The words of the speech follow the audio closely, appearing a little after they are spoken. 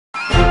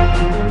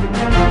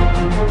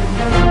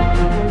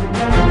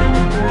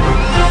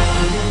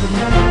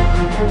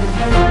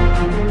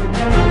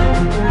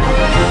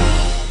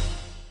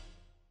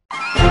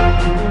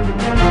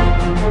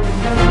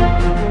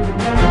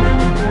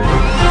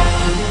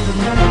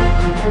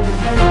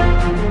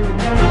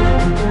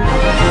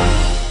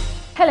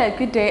there,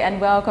 good day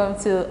and welcome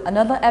to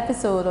another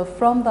episode of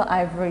From the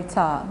Ivory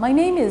Tower. My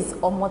name is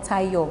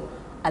OMOTAYO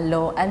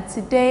and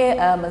today,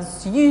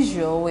 as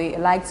usual, we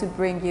like to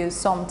bring you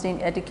something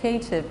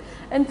educative,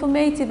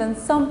 informative, and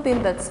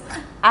something that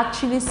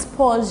actually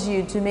spurs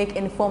you to make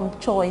informed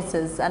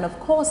choices and, of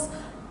course,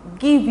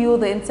 give you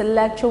the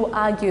intellectual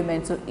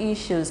argument to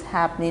issues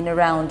happening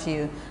around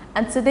you.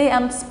 And today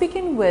I'm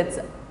speaking with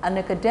an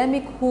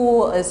academic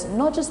who is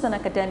not just an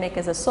academic,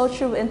 is a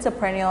social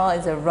entrepreneur,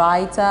 is a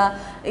writer,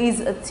 is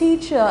a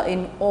teacher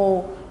in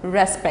all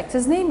respects.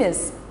 His name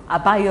is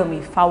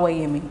ABAYOMI,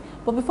 FAWEHINMI.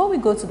 But before we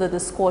go to the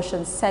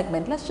discussion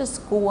segment, let's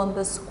just go on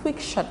this quick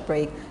short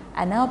break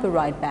and I'll be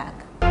right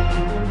back.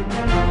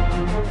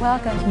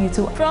 Welcome you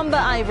to From the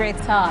Ivory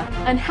Tower.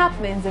 And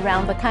happenings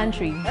around the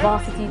country,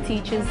 varsity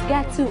teachers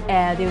get to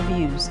air their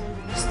views.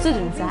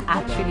 Students are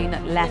actually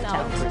not left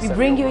out. We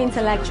bring you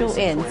intellectual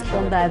ends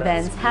from the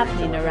events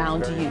happening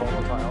around you.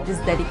 It is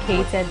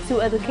dedicated to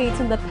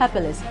educating the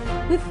populace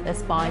with a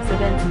spice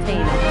of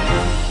entertainment.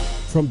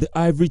 From the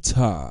Ivory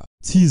Tower,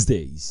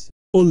 Tuesdays,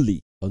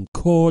 only on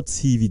Core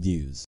TV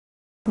News.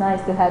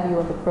 Nice to have you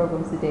on the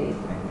program today.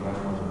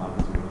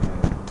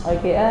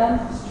 Okay,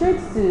 straight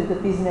to the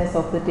business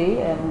of the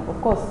day. Of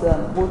course,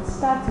 we'll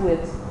start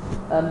with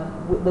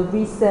the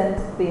recent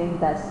thing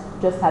that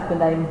just happened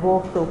that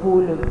involved the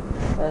whole of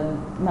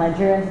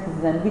Nigerian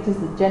citizens, which is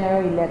the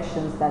general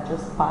elections that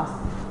just passed.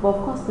 But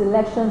of course, the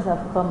elections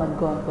have come and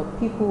gone, but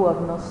people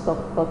have not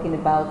stopped talking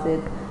about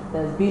it.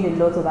 There's been a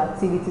lot of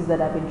activities that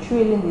have been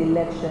trailing the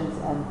elections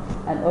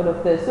and all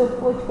of this. So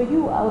for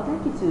you, I would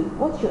like you to,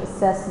 what's your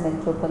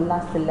assessment of the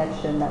last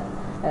election that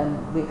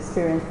we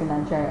experienced in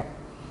Nigeria?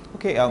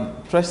 Okay,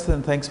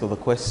 Preston, thanks for the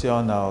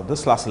question.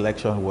 This last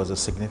election was a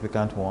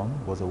significant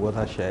one, was a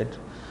watershed.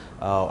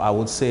 I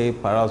would say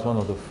perhaps one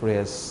of the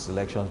freest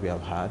elections we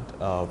have had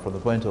from the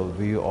point of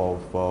view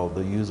of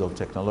the use of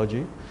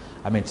technology.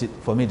 I mean,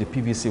 for me, the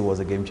PVC was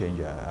a game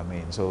changer. I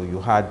mean, so you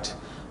had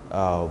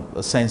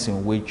a sense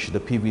in which the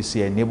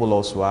PVC enabled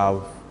us to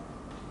have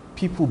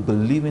people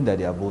believing that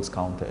their votes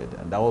counted.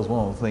 And that was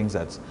one of the things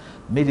that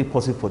made it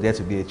possible for there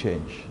to be a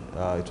change.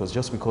 It was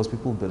just because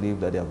people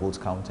believed that their votes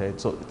counted.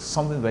 So it's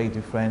something very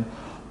different.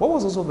 What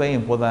was also very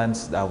important,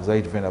 that was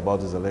very different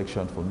about this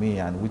election for me,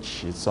 and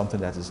which is something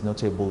that is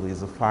notable,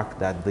 is the fact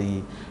that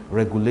the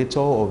regulator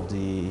of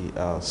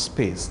the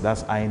space,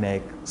 that's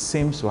INEC,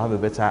 seems to have a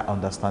better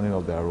understanding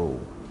of their role.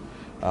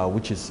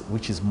 Which is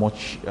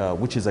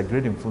a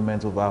great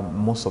improvement over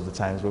most of the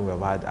times when we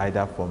have had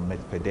either from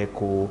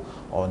FEDECO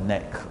or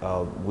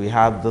NEC. We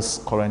have this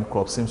current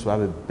crop seems to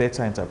have a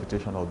better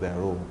interpretation of their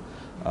role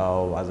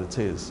as it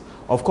is.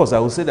 Of course, I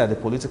would say that the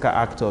political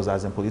actors,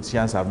 as in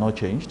politicians, have not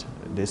changed.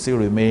 They still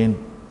remain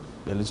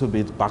a little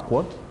bit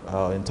backward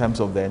in terms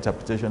of their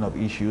interpretation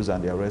of issues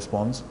and their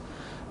response.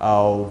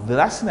 The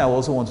last thing I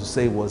also want to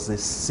say was the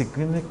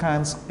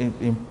significant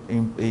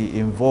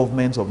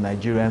involvement of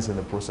Nigerians in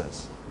the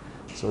process.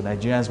 So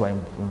Nigerians were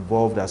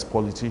involved as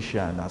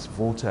politicians, as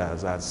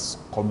voters, as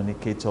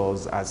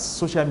communicators, as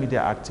social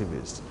media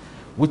activists,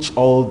 which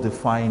all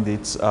defined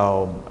it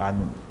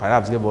and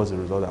perhaps gave us the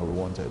result that we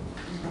wanted.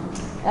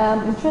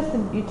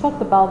 Interesting, you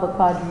talked about the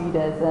card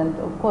readers, and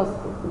of course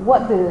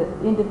what the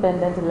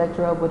independent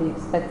electoral body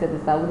expected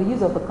is that with the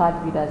use of the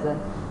card readers,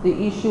 the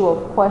issue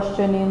of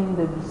questioning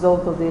the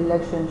result of the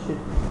election should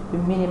be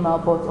minimal,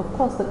 but of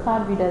course the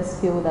card readers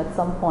failed at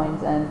some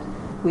point, and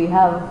we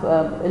have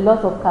a lot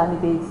of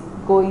candidates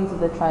going to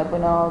the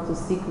tribunal to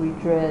seek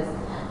redress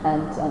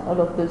and all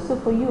of this. So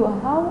for you,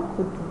 how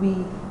could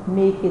we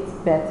make it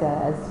better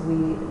as we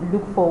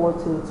look forward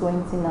to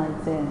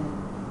 2019?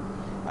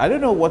 I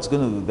don't know what's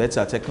going to be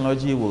better.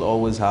 Technology will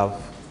always have,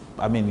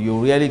 I mean, you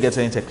rarely get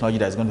any technology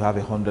that's going to have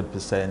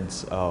 100%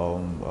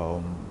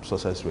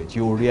 success rate.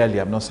 You rarely,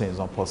 I'm not saying it's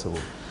not possible.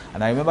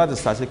 And I remember the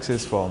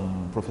statistics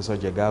from Professor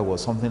Jega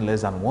was something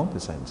less than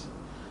 1%.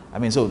 I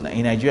mean, so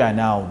in Nigeria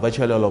now,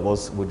 virtually all of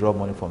us withdraw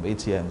money from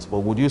ATMs. But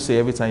would you say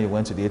every time you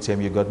went to the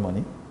ATM, you got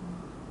money?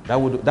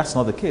 That's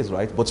not the case,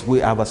 right? But we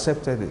have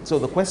accepted it. So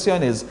the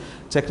question is,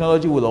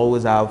 technology will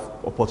always have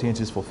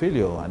opportunities for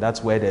failure, and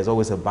that's where there's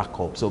always a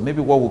backup. So maybe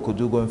what we could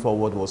do going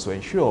forward was to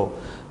ensure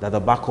that the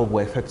backup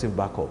were effective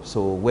backup.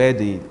 So where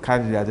the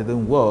candidate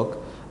didn't work,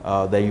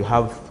 then you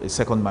have a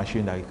second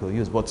machine that you could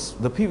use. But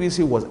the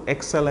PVC was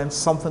excellent,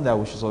 something that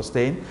we should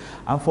sustain.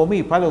 And for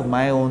me, part of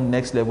my own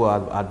next level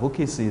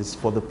advocacy is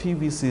for the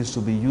PVCs to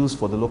be used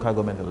for the local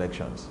government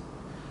elections.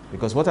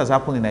 Because what has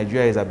happened in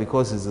Nigeria is that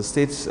because it's the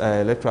State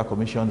Electoral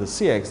Commission, the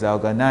CX, that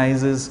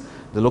organizes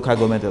the local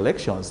government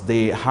elections,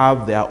 they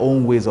have their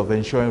own ways of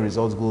ensuring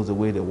results go the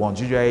way they want,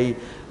 usually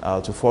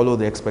to follow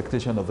the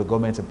expectation of the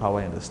government in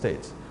power in the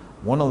state.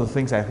 One of the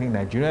things I think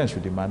Nigerians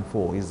should demand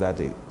for is that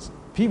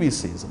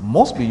PVCs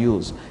must be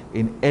used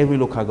in every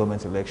local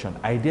government election.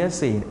 I dare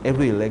say in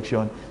every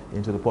election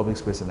into the public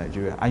space in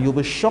Nigeria. And you'll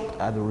be shocked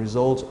at the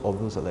results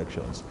of those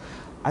elections.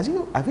 Have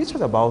you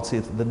thought about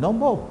it? The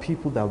number of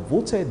people that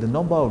voted, the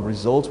number of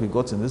results we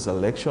got in this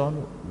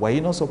election, were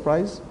you not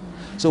surprised?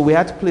 So we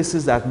had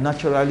places that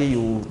naturally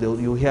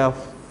you hear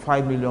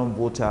 5 million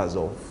voters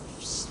or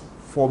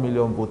 4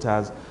 million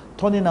voters,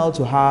 turning out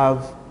to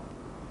have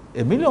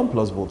 1 million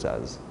plus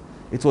voters.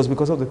 It was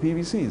because of the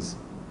PVCs.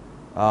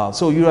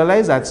 So you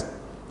realize that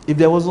if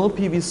there was no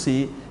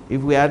PVC,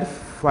 if we had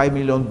 5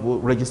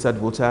 million registered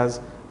voters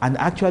and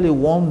actually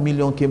 1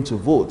 million came to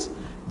vote,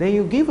 then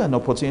you give an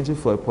opportunity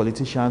for a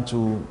politician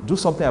to do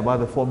something about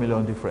the 4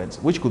 million difference,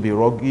 which could be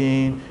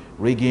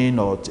rigging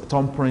or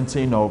thumb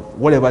printing or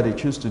whatever they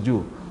choose to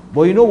do.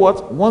 But you know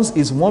what? Once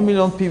it's 1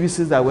 million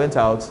PVCs that went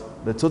out,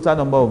 the total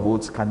number of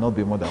votes cannot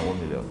be more than 1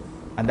 million.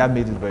 And that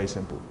made it very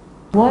simple.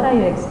 What are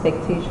your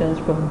expectations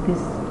from this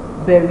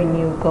very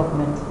new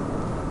government?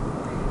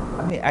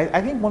 I mean,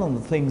 I think one of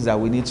the things that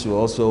we need to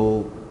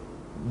also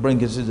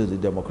bring into the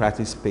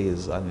democratic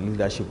space and the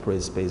leadership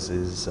space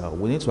is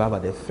we need to have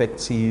an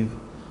effective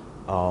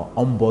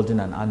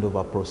onboarding and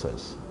handover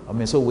process. I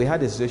mean, so we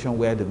had a situation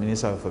where the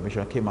Minister of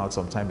Information came out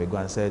some time ago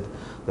and said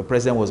the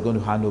president was going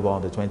to hand over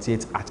on the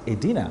 28th at a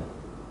dinner.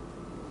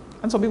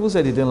 And some people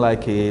said he didn't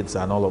like it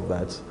and all of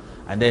that.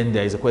 And then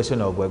there is a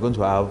question of we're going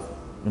to have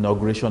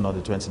inauguration on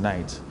the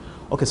 29th.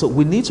 Okay, so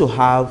we need to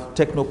have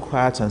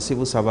technocrats and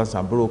civil servants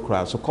and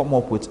bureaucrats to come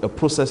up with a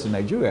process in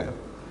Nigeria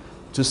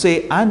to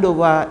say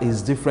handover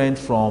is different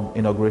from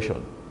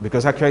inauguration,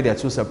 because actually they are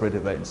two separate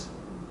events.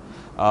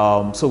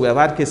 So we have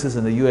had cases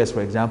in the US,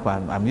 for example,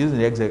 and I'm using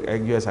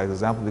the US as an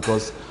example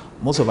because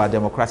most of our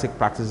democratic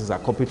practices are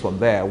copied from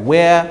there,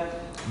 where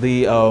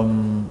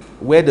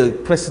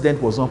the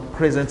president was not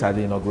present at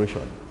the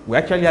inauguration. We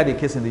actually had a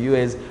case in the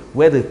US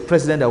where the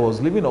president that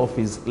was leaving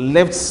office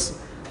left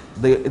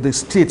the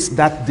states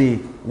that day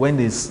when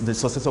the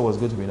successor was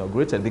going to be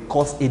inaugurated,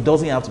 because it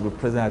doesn't have to be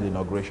present at the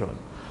inauguration.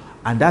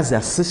 And that's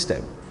their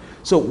system.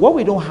 So what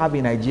we don't have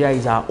in Nigeria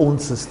is our own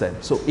system.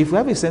 So if we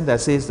have a system that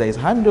says there is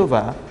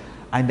handover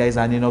and there is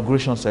an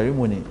inauguration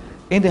ceremony,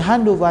 in the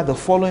handover, the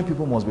following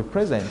people must be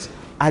present.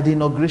 At the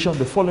inauguration,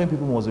 the following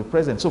people must be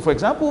present. So for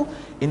example,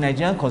 in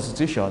Nigerian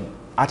Constitution,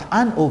 at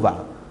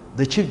handover,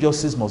 the Chief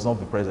Justice must not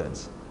be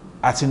present.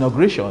 At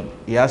inauguration,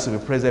 he has to be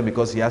present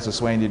because he has to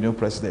swear in the new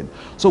president.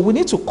 So we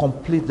need to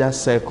complete that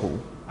circle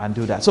and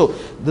do that. So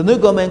the new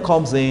government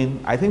comes in.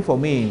 I think for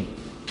me,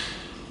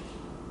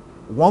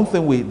 one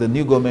thing the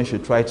new government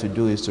should try to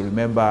do is to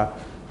remember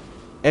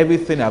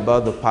everything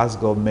about the past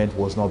government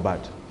was not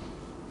bad.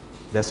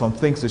 There's some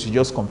things they should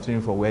just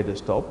continue from where they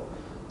stop.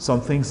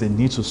 Some things they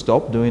need to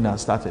stop doing and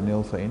start a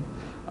new thing.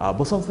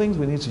 But some things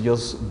we need to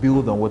just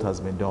build on what has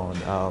been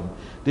done.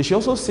 They should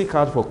also seek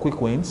out for quick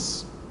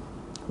wins.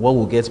 What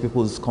will get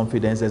people's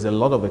confidence? There's a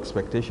lot of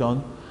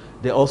expectation.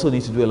 They also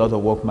need to do a lot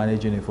of work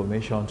managing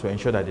information to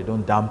ensure that they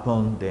don't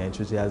dampen their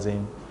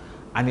enthusiasm.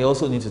 And they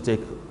also need to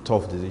take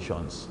tough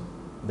decisions.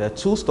 There are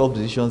two tough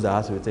decisions that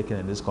have to be taken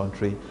in this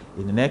country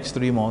in the next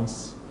 3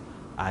 months.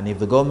 And if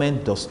the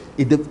government does,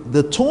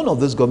 the tone of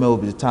this government will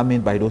be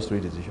determined by those 3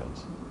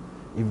 decisions.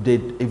 If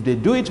they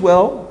do it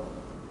well,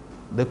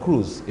 they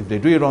cruise. If they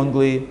do it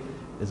wrongly,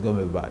 it's going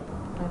to be bad.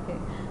 Okay.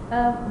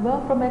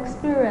 Well, from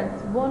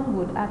experience, one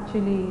would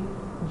actually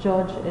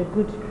judge a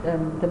good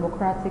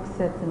democratic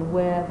setting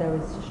where there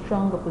is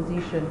strong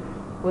opposition,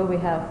 where we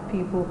have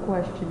people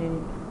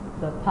questioning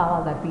the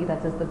power that be,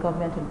 that is the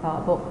government in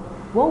power. But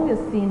what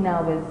we're seeing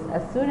now is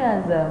as soon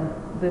as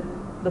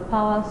the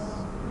power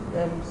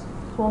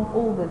swung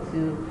over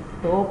to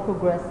the All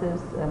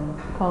Progressives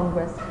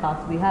Congress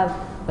party, we have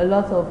a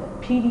lot of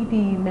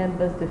PDP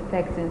members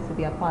defecting to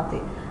their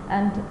party.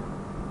 And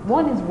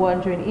one is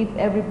wondering if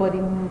everybody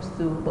moves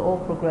to the All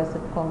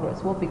Progressive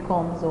Congress, what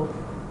becomes of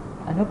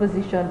an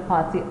opposition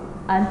party?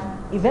 And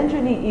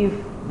eventually, if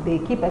they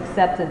keep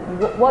accepting,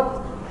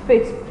 what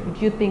fate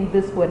would you think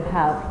this would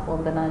have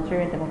on the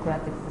Nigerian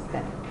democratic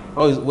system?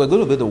 Oh, we're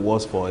going to be the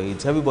worst for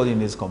it. Everybody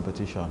needs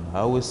competition. I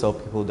always tell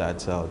people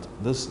that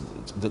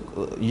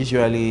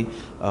usually,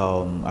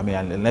 I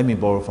mean, let me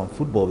borrow from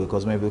football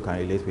because maybe you can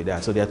relate with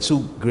that. So there are 2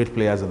 great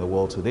players in the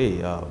world today.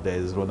 There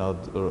is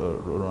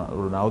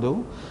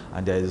Ronaldo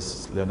and there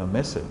is Lionel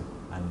Messi.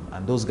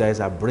 And those guys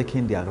are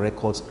breaking their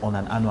records on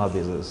an annual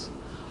basis.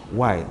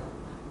 Why?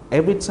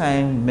 Every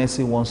time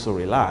Messi wants to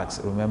relax,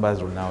 he remembers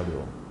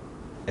Ronaldo.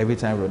 Every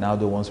time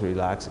Ronaldo wants to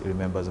relax, he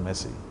remembers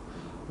Messi.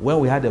 When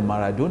we had the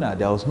Maradona,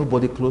 there was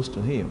nobody close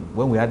to him.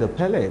 When we had the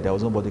Pele, there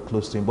was nobody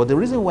close to him. But the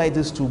reason why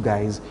these 2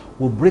 guys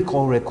will break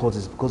all records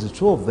is because the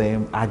 2 of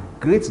them are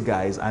great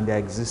guys and they're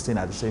existing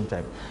at the same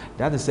time.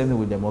 That's the same thing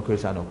with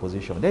democracy and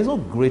opposition. There's no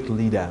great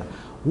leader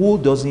who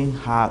doesn't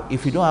have,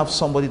 if you don't have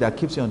somebody that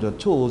keeps you on your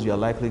toes, you're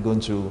likely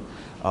going to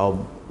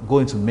go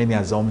into many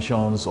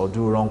assumptions or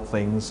do wrong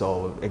things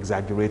or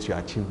exaggerate your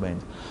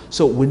achievement.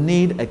 So we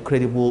need a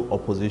credible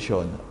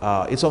opposition.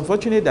 It's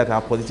unfortunate that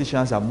our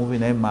politicians are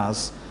moving en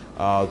masse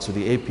to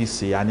the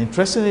APC, and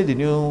interestingly,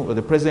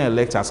 the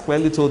president-elect has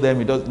clearly told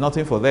them it does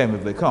nothing for them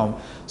if they come.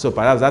 So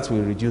perhaps that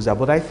will reduce that.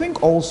 But I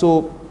think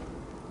also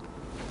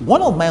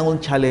one of my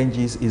own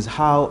challenges is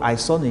how I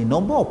saw a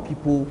number of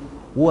people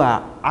who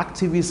are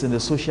activists in the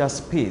social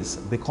space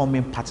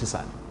becoming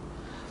partisan.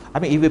 I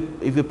mean,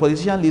 if a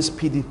politician leaves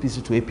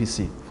PDP to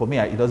APC, for me,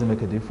 it doesn't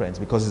make a difference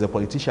because he's a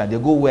politician. They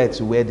go where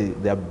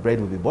their bread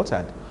will be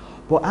buttered.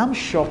 But I'm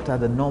shocked at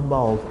the number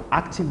of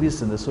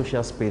activists in the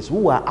social space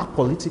who are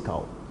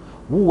apolitical,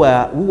 who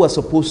were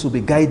supposed to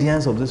be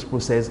guardians of this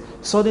process,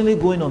 suddenly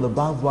going on the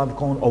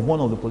bandwagon of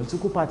one of the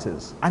political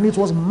parties. And it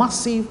was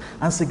massive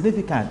and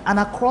significant and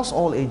across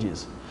all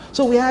ages.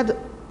 So we had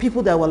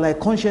people that were like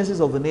consciences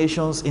of the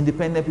nations,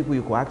 independent people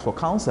you could ask for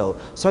counsel,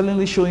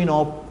 suddenly showing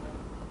up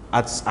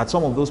at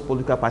some of those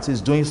political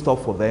parties doing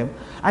stuff for them.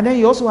 And then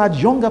you also had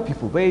younger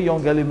people, very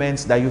young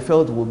elements that you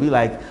felt would be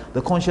like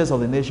the conscience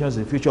of the nations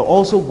in the future,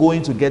 also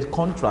going to get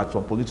contracts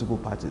from political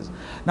parties.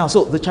 Now,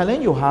 so the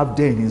challenge you have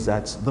then is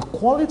that the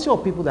quality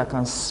of people that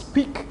can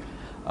speak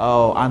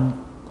and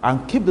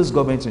keep this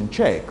government in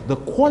check, the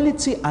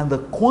quality and the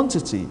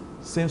quantity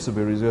seems to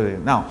be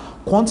resilient. Now,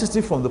 quantity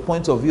from the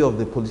point of view of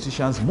the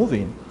politicians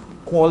moving,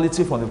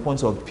 quality from the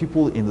point of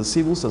people in the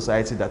civil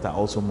society that are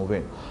also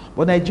moving.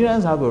 But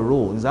Nigerians have a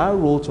role. It's our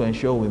role to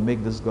ensure we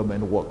make this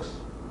government work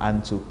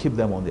and to keep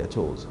them on their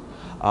toes.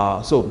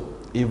 So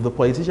if the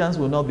politicians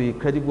will not be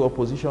credible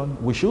opposition,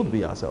 we should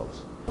be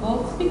ourselves.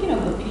 Well, speaking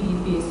of the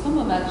PDP, some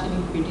have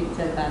actually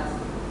predicted that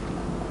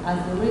as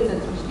the rate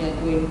at which they are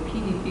going,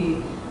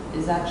 PDP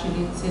is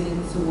actually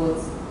tilting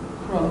towards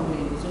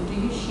crumbling. So do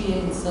you share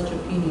in such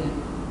opinion?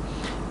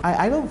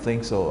 I don't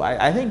think so.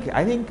 I think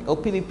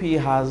PDP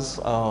has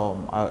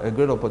a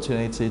great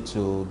opportunity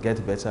to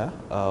get better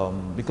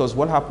because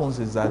what happens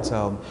is that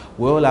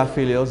we all have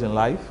failures in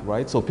life,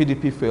 right? So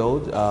PDP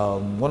failed.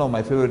 One of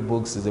my favorite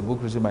books is a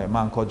book written by a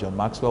man called John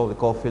Maxwell. They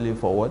call Failing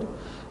Forward.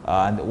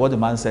 And what the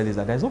man said is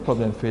that there's no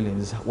problem failing,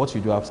 it's what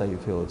you do after you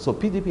fail. So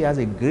PDP has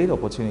a great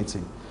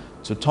opportunity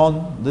to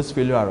turn this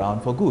failure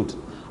around for good.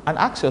 And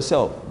ask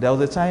yourself, there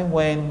was a time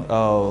when,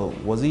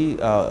 was he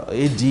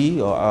AD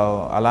or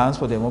Alliance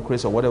for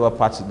Democracy or whatever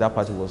party that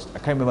party was, I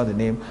can't remember the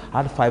name,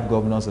 had 5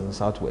 governors in the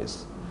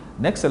Southwest.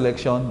 Next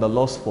election, they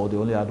lost 4, they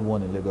only had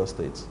 1 in Lagos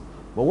State.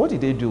 But what did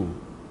they do?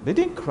 They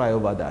didn't cry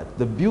over that.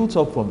 They built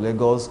up from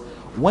Lagos,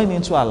 went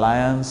into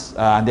alliance,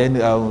 and then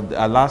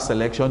last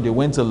election, they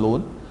went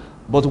alone,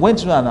 but went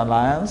to an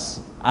alliance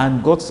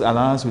and got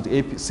alliance with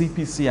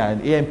CPC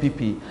and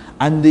AMPP,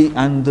 and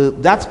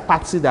that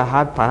party that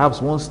had perhaps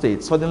 1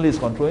 state suddenly is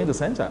controlling the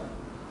center.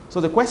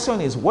 So the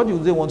question is, what do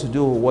they want to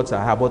do with what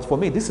I have? But for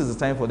me, this is the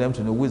time for them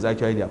to know who is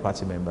actually their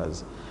party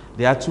members.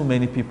 There are too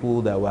many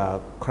people that were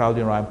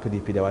crowding around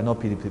PDP. They were not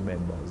PDP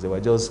members. They were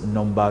just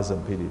numbers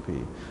in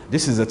PDP.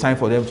 This is the time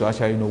for them to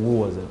actually know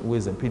who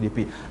is in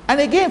PDP.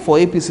 And again, for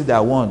APC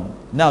that won,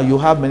 now you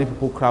have many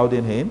people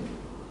crowding in.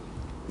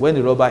 When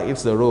the rubber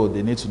hits the road,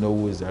 they need to know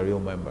who is their real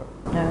member.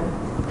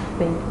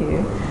 Thank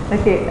you.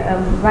 Okay,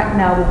 right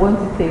now we're going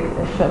to take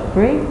a short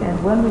break,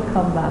 and when we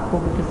come back,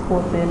 we'll be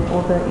discussing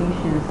other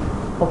issues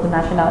of the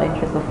national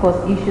interest, of course,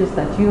 issues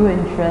that you're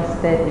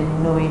interested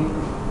in knowing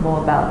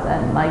more about.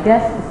 And my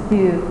guest is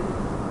still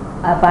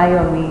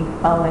ABAYOMI,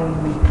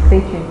 FAWEHINMI. Stay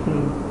tuned,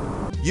 please.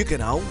 You can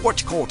now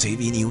watch Core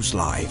TV News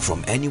live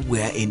from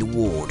anywhere in the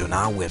world on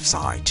our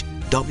website,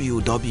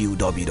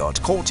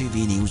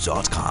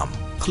 www.coretvnews.com.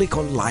 Click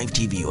on Live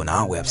TV on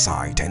our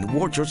website and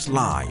watch us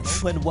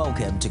live. And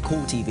welcome to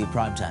Core TV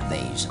Primetime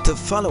Days. To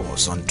follow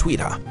us on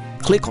Twitter,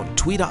 click on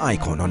Twitter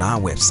icon on our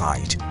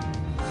website.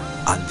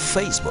 On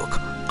Facebook,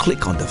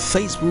 click on the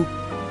Facebook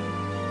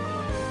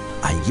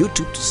and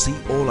YouTube to see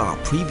all our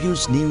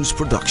previous news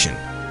production.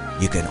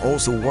 You can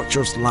also watch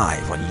us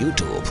live on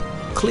YouTube.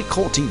 Click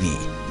Core TV,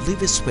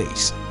 leave a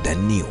space,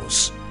 then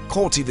News.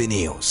 Core TV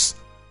News,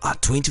 a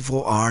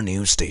 24-hour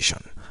news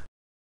station.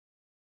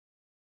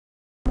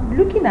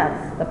 Looking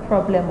at the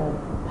problem of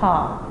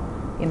power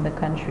in the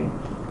country,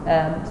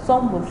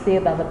 some would say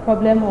that the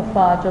problem of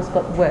power just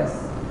got worse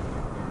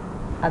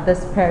at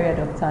this period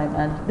of time,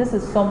 and this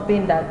is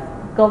something that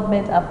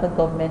government after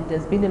government,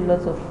 there's been a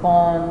lot of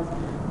funds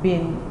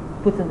being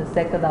put in the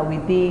sector that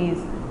with this,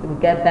 it will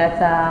get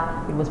better,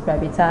 it was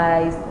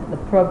privatized, the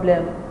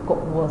problem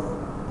got worse.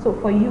 So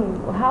for you,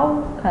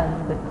 how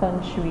can the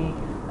country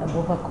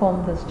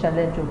overcome this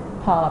challenge of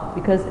power?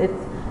 Because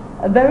it's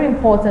a very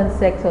important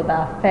sector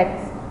that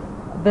affects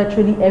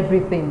virtually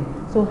everything.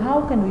 So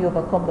how can we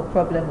overcome the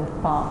problem of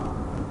power?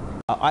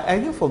 I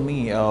think for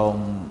me,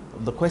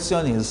 the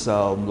question is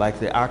like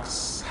they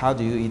ask, how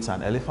do you eat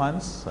an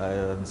elephant?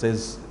 It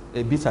says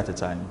a bit at a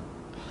time.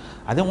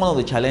 I think one of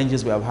the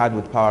challenges we have had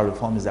with power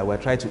reform is that we're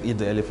trying to eat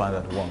the elephant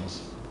at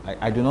once.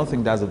 I do not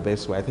think that's the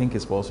best way. I think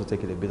it's for us to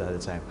take it a bit at a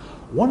time.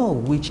 One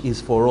of which is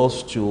for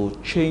us to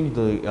change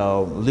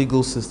the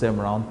legal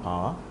system around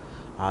power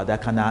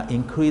that can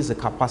increase the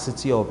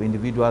capacity of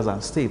individuals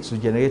and states to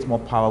generate more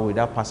power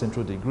without passing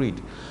through the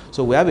grid.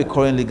 So we have a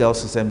current legal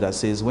system that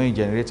says when you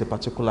generate a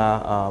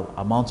particular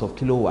amount of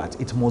kilowatt,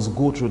 it must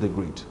go through the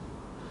grid.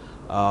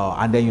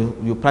 And then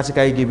you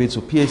practically give it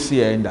to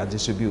PHCN that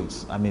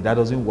distributes. I mean, that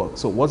doesn't work.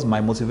 So what's my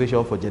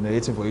motivation for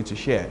generating for you to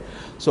share?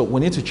 So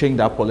we need to change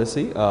that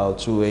policy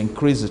to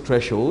increase the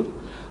threshold.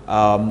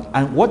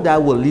 And what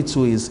that will lead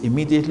to is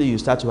immediately you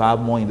start to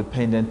have more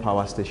independent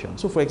power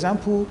stations. So for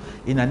example,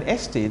 in an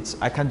estate,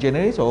 I can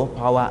generate all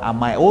power, and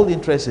my whole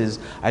interest is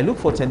I look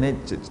for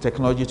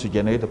technology to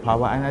generate the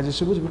power and I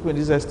distribute to people in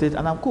this estate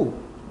and I'm cool.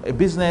 a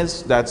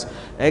business that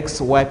X,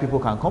 Y people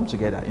can come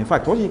together. In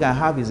fact, what you can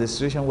have is a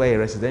situation where a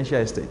residential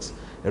estate,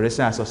 a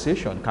resident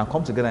association can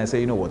come together and say,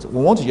 you know what,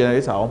 we want to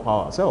generate our own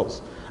power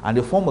ourselves. And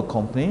they form a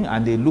company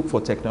and they look for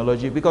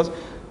technology, because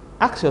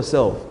ask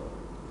yourself,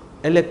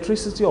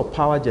 electricity or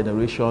power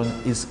generation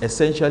is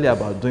essentially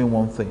about doing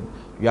one thing.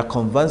 You are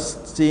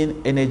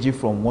converting energy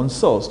from one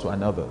source to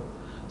another.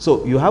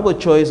 So you have a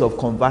choice of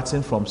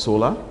converting from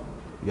solar.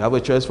 You have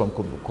a choice from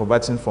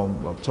converting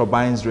from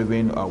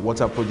turbines-driven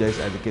water projects,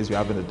 as the case you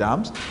have in the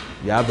dams.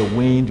 You have the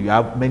wind, you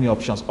have many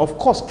options. Of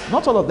course,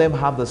 not all of them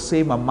have the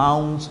same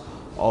amount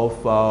of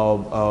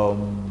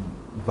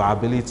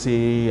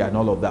viability and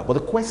all of that. But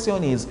the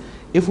question is,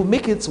 if we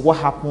make it what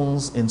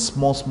happens in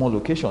small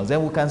locations,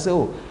 then we can say,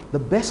 oh, the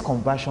best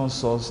conversion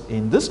source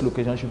in this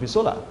location should be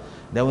solar.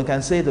 Then we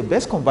can say the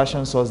best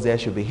conversion source there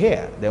should be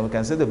here. Then we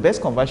can say the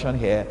best conversion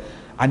here,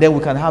 and then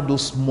we can have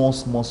those small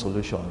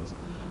solutions.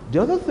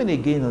 The other thing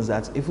again is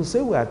that if we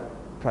say we are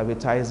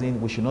privatizing,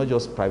 we should not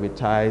just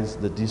privatize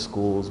the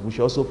discos, we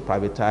should also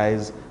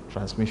privatize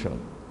transmission.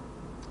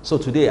 So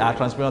today our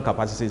transmission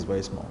capacity is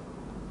very small.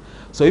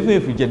 So even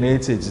if we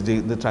generate it,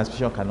 the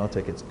transmission cannot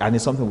take it, and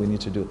it's something we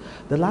need to do.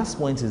 The last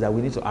point is that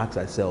we need to ask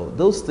ourselves,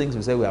 those things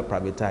we say we are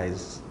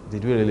privatized,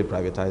 did we really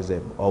privatize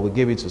them, or we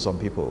gave it to some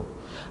people?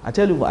 I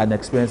tell you an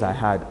experience I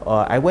had.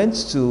 I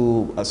went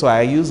to, so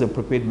I use a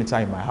prepaid meter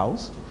in my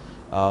house.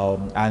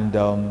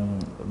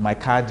 My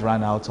card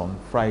ran out on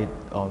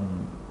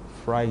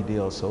Friday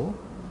or so.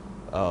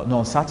 No,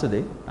 on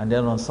Saturday, and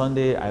then on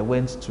Sunday I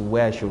went to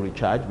where I should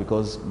recharge,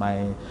 because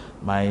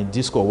my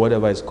disco or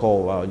whatever it's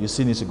called, you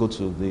still need to go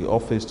to the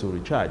office to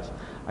recharge.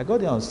 I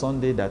got there on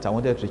Sunday that I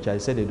wanted to recharge.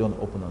 They said they don't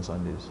open on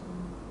Sundays.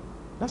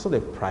 That's not a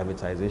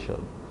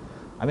privatization.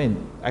 I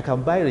mean, I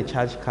can buy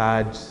recharge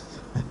cards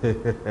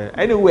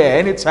anywhere,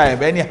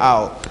 anytime,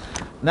 anyhow.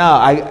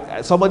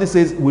 Now, somebody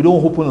says we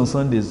don't open on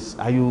Sundays.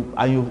 Are you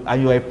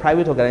a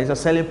private organization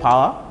selling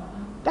power?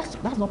 That's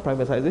not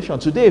privatization.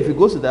 Today, if you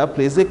go to that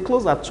place, they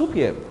close at 2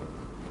 p.m.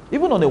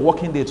 Even on a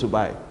working day to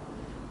buy.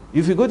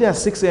 If you go there at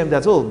 6 a.m.,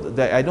 that's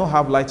I don't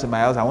have lights in my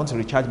house, I want to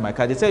recharge my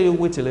car. They tell you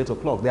wait till 8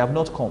 o'clock. They have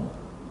not come.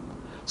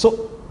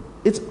 So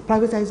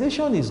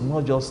privatization is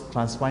not just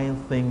transferring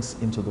things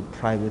into the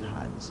private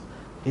hands.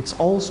 It's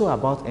also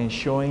about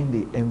ensuring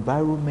the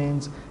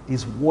environment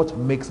is what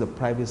makes the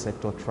private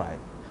sector thrive.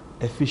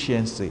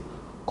 Efficiency,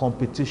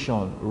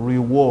 competition,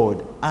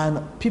 reward,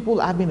 and people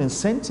having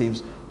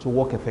incentives to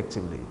work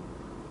effectively.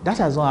 That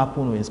has not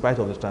happened in spite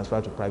of the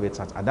transfer to private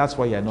sector, and that's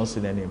why you're not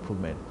seeing any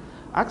improvement.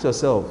 Ask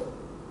yourself,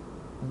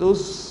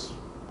 those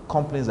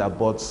companies that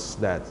bought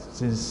that,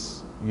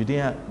 since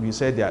you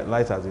said their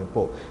light has been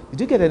poor,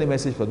 did you get any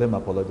message for them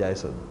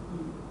apologizing?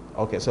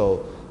 Okay,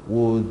 so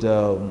would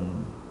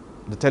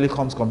the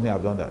telecoms company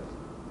have done that?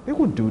 They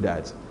would do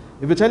that.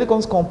 If the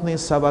telecoms company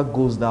server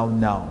goes down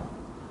now,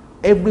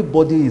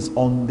 everybody is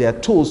on their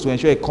toes to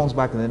ensure it comes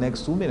back in the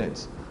next 2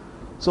 minutes.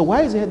 So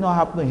why is it not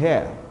happening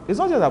here? It's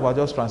not just about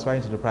just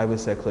transferring to the private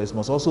sector. It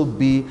must also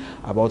be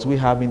about we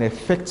having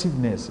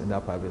effectiveness in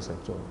that private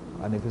sector.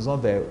 And if it's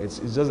not there, it's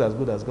just as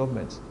good as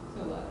government.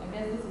 So I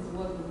guess this is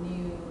what the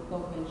new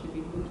government should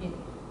be looking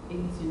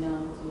into now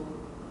to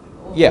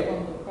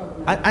overcome the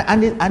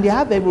problem. And they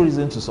have every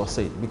reason to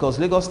succeed, because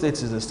Lagos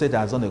State is a state that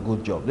has done a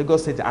good job.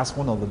 Lagos State has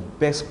one of the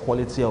best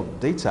quality of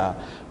data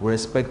with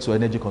respect to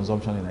energy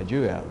consumption in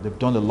Nigeria. They've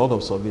done a lot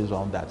of surveys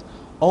around that.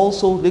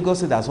 Also, Lagos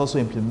State has also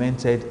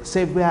implemented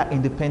several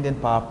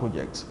independent power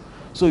projects.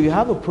 So you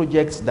have a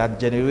project that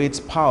generates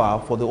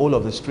power for the whole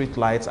of the street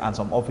lights and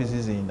some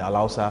offices in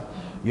Alausa.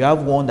 You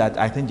have one that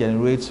I think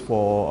generates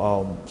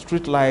for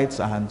street lights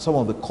and some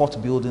of the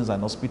court buildings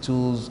and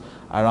hospitals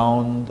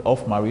around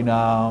off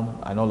Marina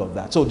and all of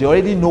that. So they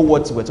already know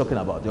what we're talking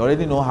about. They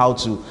already know how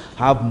to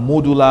have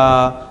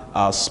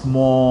modular,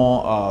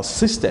 small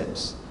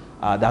systems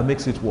that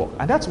makes it work.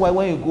 And that's why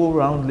when you go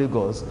around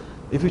Lagos,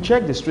 if you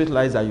check the street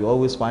lights that you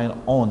always find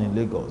on in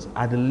Lagos,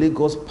 are the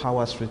Lagos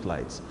power street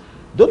lights.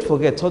 Don't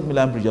forget, Third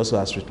Milan Bridge also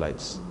has street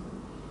lights.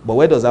 But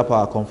where does that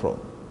power come from?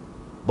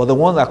 But the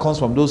ones that comes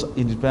from those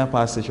independent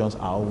power stations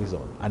are always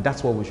on. And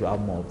that's why we should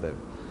have more of them.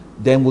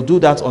 Then we'll do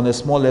that on a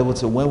small level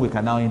to when we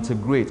can now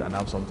integrate and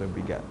have something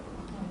bigger.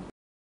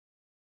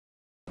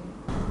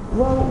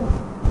 Well,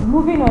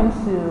 moving on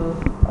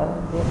to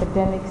the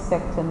academic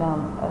sector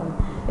now,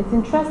 it's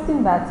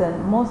interesting that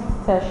most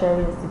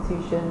tertiary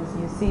institutions,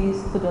 you see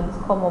students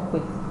come up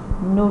with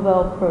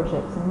novel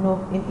projects,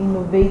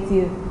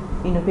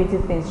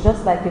 innovative things,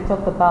 just like you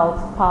talked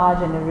about power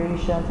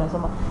generation,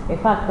 transformer. In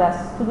fact,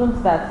 there's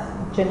students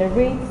that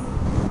generate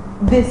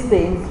these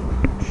things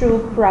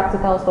through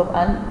practical stuff,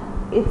 and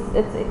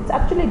it's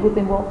actually a good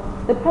thing. Well,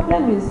 the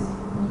problem is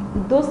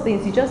those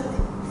things, you just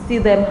see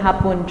them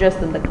happen just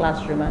in the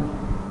classroom,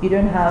 and you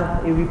don't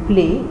have a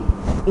replay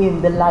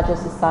in the larger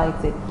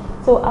society.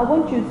 So I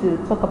want you to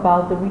talk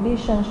about the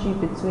relationship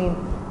between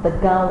the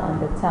girl and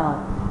the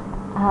town.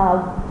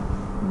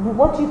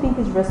 What do you think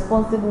is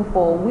responsible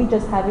for we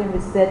just having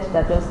research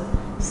that just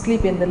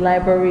sleep in the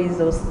libraries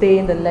or stay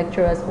in the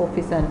lecturer's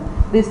office and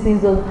these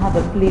things don't have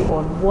a play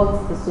on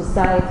what the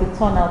society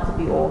turn out to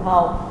be or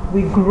how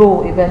we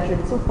grow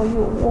eventually. So for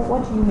you,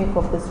 what do you make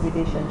of this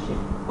relationship?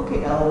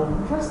 Okay,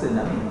 interesting.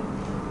 I mean,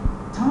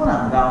 town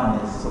and gown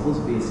is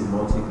supposed to be a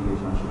symbiotic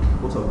relationship.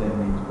 Both of them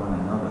need one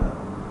another.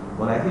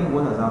 But I think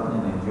what has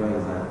happened in Nigeria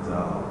is that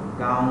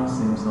gown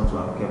seems not to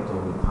have kept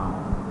up with town.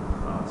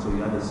 So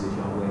you had a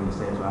situation where you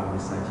said to have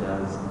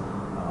researchers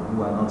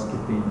who are not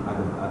keeping at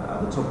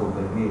the top of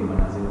their game,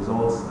 and as a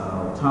result,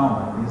 town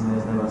and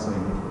business never saw a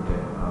need for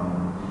them.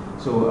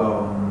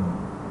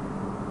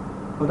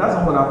 But that's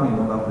not what happened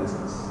in other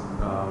places.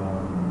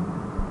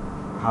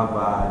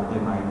 Harvard,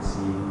 MIT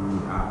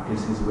are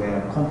places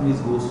where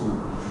companies go to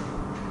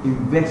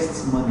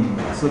invest money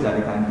so that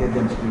they can get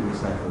them to do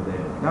research for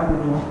them. That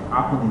would not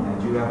happen in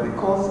Nigeria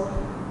because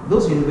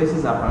those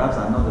universities are perhaps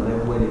at not the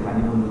level where they can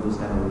even do those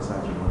kind of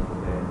research for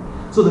them.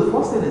 So the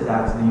first thing is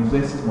that the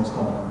universities must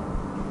come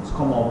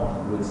up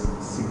with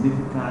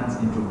significant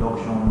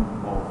introduction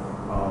of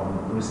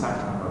research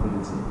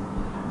capability.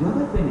 The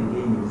other thing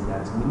again is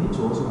that we need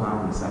to also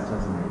have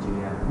researchers in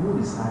Nigeria who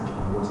research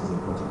on what is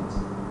important.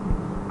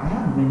 I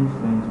have many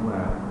friends who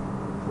are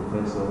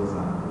professors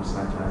and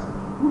researchers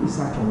who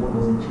research on what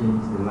doesn't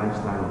change the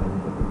lifestyle of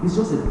anybody. It's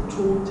just a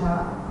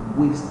total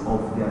waste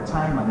of their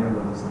time and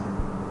everybody's time.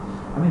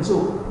 I mean,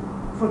 so,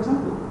 for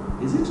example,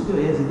 is it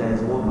today or yesterday that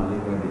is World Malaria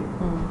Day?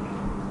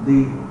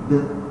 The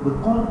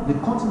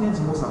continent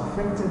most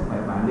affected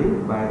by malaria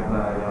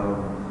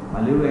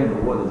in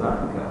the world is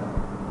Africa.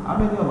 How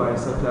many of our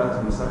researchers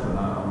research on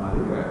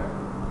malaria?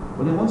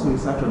 But they want to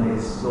research on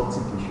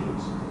exotic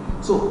issues.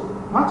 So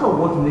part of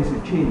what needs to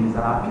change is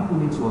that our people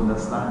need to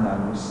understand that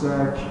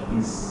research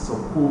is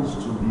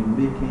supposed to be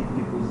making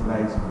people's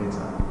lives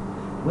better.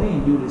 When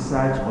you do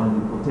research on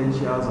the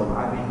potentials of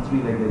having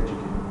three-legged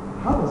chicken,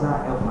 how does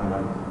that help my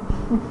life?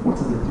 What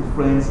is the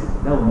difference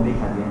that will make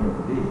at the end of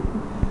the day?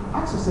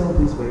 Ask yourself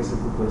this very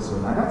simple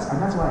question, and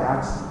that's why I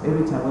ask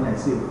every time when I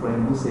see a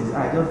friend who says,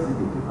 I just did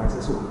the paper, I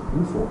say, so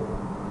who for?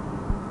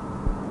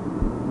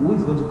 Who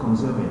is going to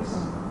consume it?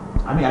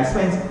 I mean, I've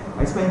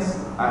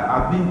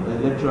been a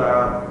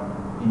lecturer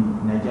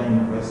in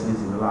Nigerian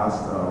universities in the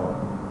last,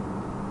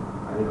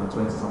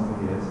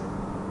 20-something years.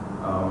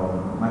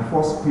 My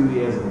first few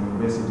years in the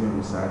university doing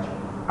research,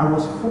 I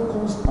was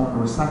focused on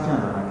researching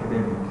as an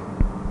academic.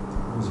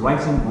 I was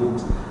writing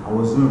books, I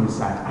was doing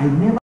research. I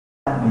never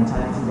had that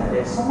mentality that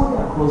there's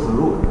somebody across the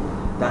road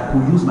that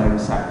could use my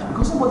research.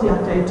 Because somebody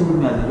actually told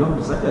me as a young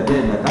researcher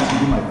then that should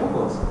be my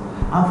focus.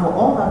 And for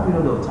all that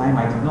period of time,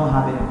 I did not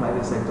have any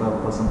private sector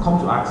person come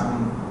to ask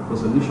me for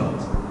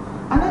solutions.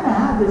 And then I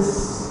had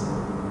this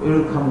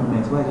eureka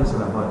moment where I just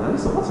said about that.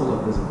 Listen, what's all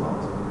of this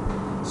about?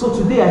 So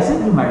today I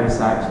still do my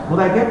research, but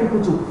I get people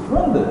to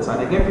fund it,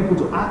 and I get people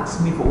to ask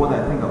me for what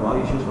I think about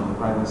issues from the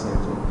private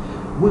sector.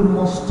 We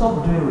must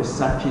stop doing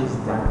researches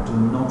that do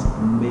not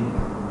make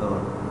a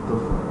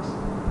difference.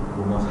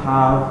 We must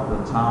have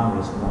the town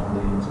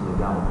responding to the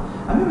gown.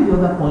 And maybe the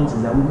other point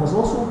is that we must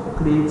also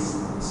create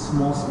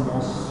small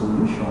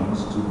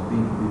solutions to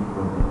big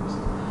problems.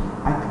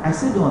 I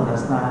still don't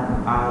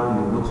understand how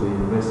you go to a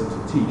university to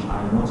teach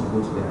and you want to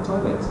go to their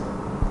toilet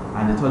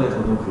and the toilet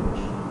will not finish.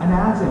 And I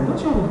asked them, don't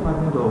you have a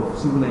department of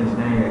civil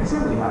engineering? They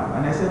said we have.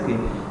 And I said, okay,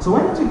 so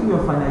why don't you give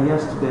your final year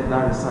student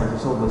that research to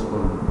solve this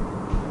problem?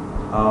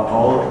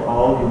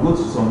 Or you go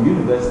to some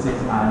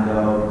universities and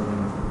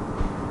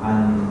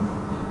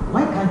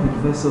why can't the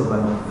University of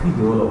Ivory feed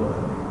the whole of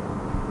them?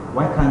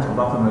 Why can't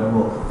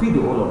Obafemi feed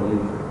the whole of Ivory?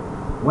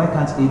 Why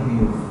can't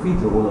ABAYOMI feed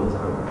the whole of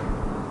Zaria?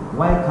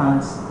 Why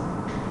can't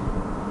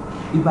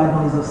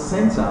Ibadan is a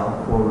center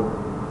for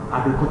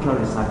agricultural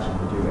research in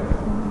Nigeria?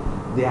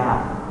 There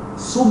are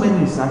so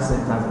many research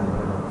centers in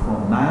Ibadan,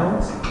 from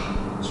Niles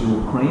to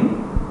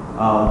Crane,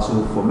 to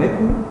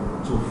Fomeku,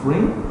 to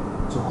Frame,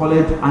 to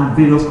college and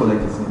various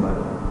colleges in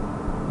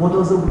Ibadan. But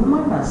does a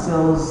woman that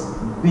sells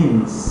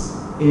beans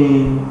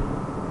in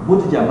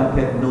Bodija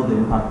market know the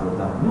impact of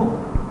that? No.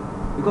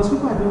 Because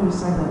people are doing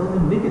research that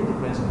doesn't make a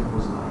difference in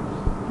people's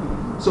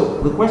lives.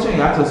 So the question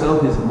you ask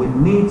yourself is, we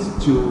need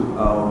to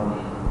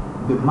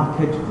be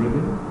market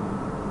driven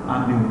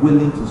and be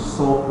willing to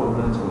solve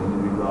problems for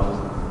individuals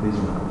based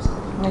on our research.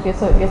 Okay,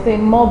 so you're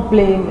saying more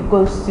blame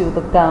goes to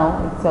the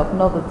gown itself,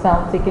 not the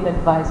town taking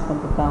advice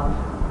from the gown.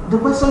 The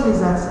question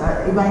is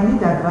that if I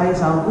need advice,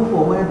 I'll go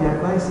for where the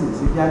advice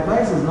is. If the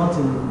advice is not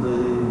in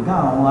the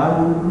gown,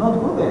 I will not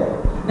go there.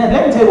 Now,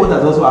 let me tell you what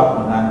has also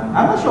happened, and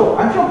I'm sure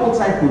both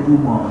sides could do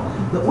more.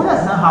 What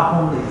has now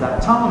happened is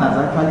that town has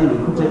actually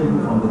recruited people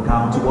from the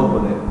gown to work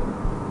for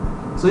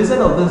them. So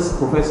instead of this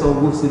professor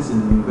who sits in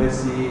the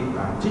university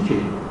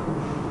teaching,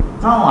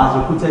 town has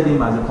recruited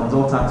him as a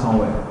consultant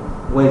somewhere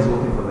where he's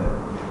working for them.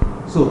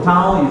 So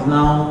town is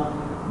now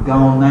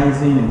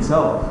gownizing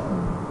itself.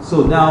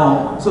 So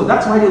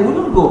that's why they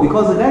wouldn't go,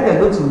 because the guy they're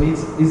going to meet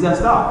is their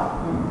staff.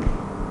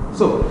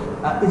 So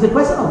it's a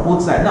question of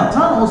both sides. Now,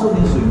 town also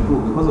needs to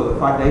improve because of the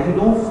fact that if you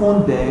don't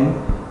fund them,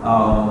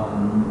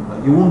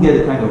 you won't get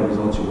the kind of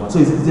results you want. So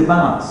it's a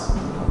balance.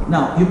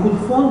 Now, you could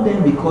fund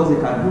them because they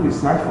can do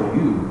research for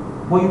you,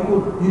 But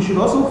you should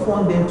also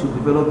fund them to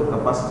develop the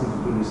capacity to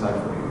do research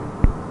for you.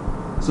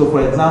 So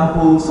for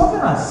example,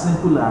 something as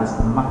simple as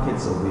a market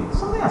survey,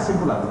 something as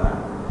simple as that.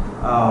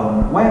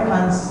 Why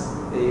can't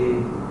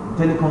a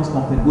telecoms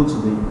company go to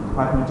the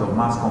Department of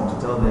Mass Com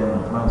to tell them,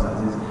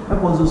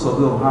 help us do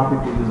survey of how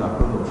people use our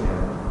product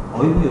here,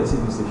 or even your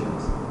TV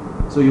stations.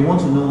 So you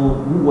want to know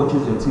who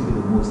watches your TV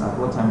the most at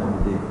what time of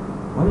the day.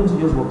 Why don't you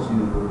just walk to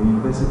the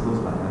university close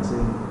by and say,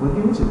 we're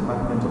giving to the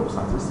Department of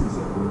Statistics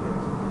a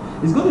project.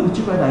 It's going to be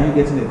cheaper than you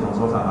getting a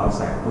consultant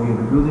outside, but you'll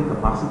be building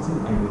capacity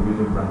and you'll be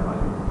building brand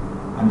value.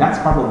 And that's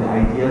part of the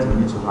ideas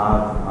we need to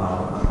have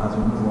as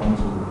we move on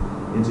to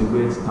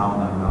integrate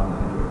town and land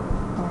Nigeria.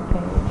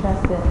 Okay,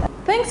 interesting.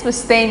 Thanks for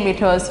staying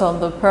with us on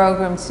the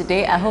program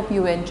today. I hope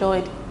you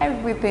enjoyed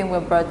everything we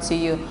brought to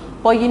you.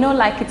 But you know,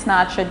 like it's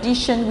not our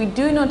tradition, we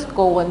do not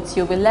go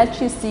until we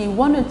let you see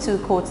one or two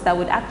quotes that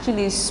would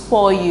actually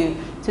spur you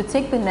to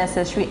take the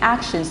necessary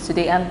actions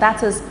today. And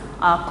that is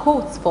our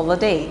quotes for the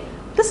day.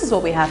 This is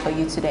what we have for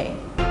you today.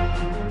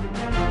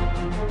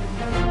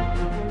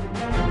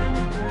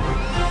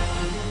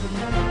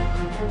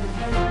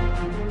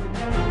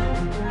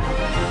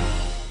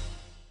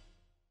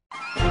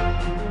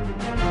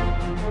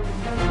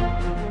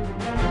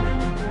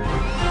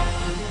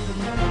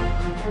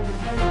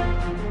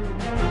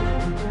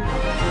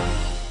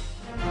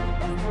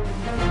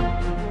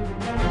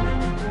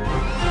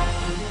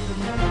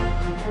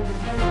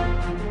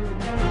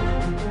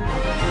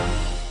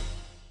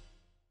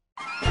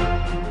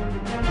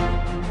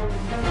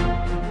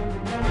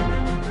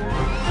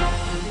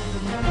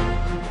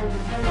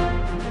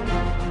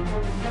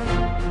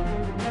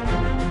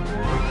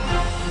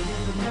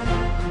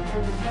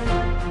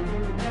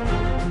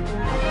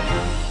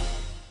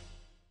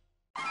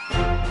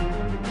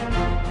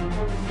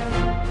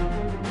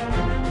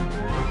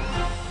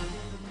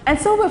 And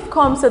so we've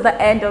come to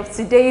the end of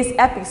today's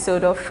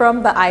episode of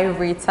From the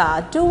Ivory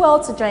Tower. Do well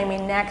to join me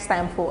next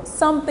time for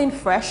something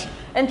fresh,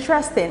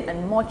 interesting,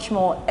 and much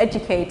more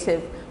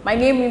educative. My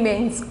name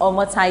remains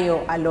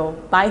OMOTAYO. Alo.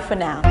 Bye for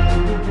now.